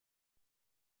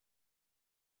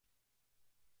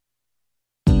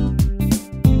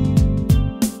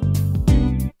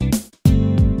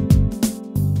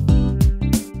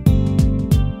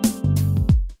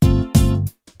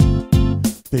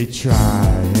They try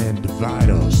and divide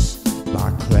us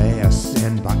by class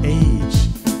and by age.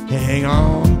 Hang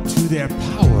on to their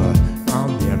power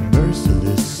on their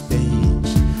merciless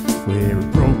stage. We're a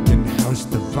broken house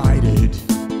divided.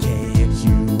 Can't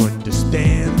you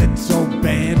understand? Let's all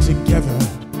band together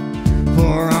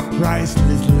for our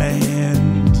priceless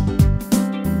land.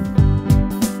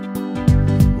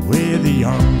 We're the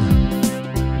young,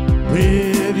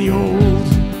 we're the old,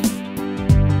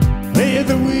 we're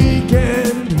the weak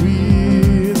and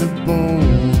we're the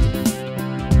bold.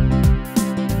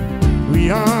 We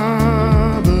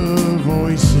are the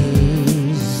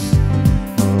voices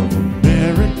of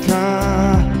America.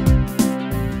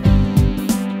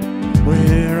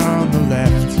 We're on the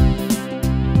left,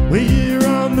 we're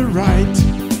on the right,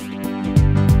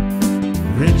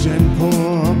 rich and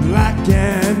poor, black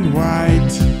and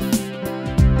white.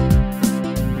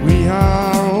 We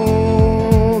are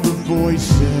all the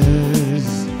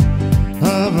voices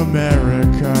of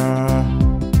America.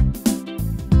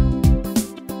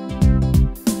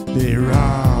 They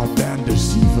rob and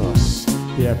deceive us,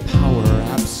 their power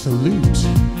absolute.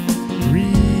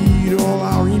 Read all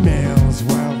our emails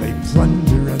while they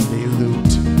plunder and they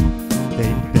loot.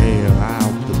 They bail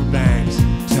out the banks,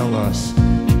 tell us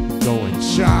go and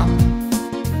shop,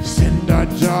 send our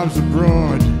jobs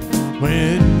abroad.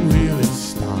 When will it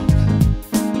stop?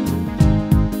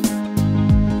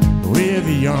 We're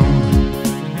the young,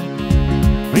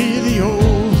 we're the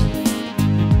old,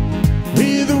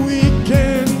 we're the weak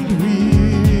and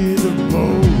we're the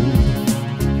bold.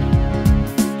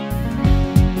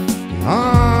 We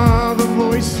are the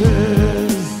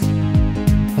voices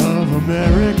of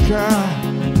America.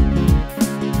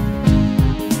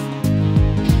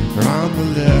 We're on the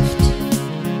left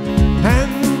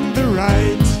and the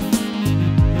right,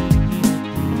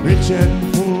 rich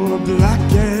and poor,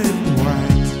 black and white.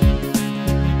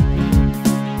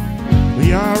 We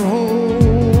are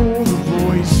all the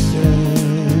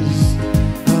voices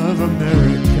of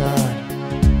America.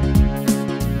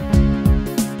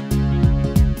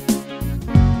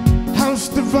 House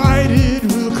divided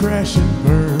will crash and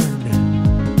burn.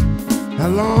 How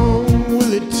long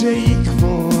will it take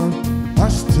for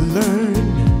us to learn?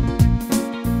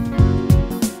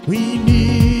 We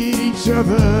need each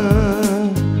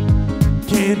other,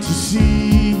 can't you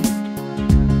see?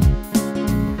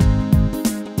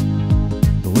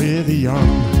 We're the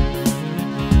young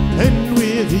and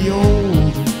we're the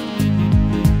old,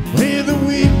 we're the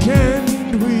weak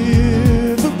and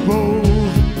we're the bold.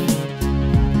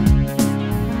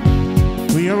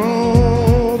 We are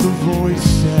all the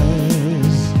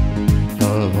voices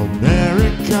of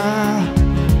America.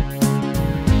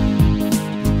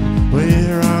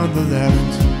 We're on the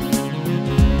left,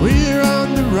 we're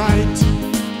on the right,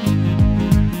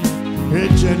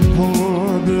 rich and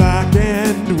poor, black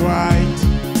and white.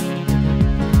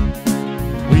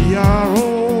 We are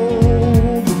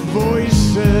all the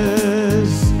voices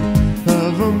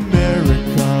of America.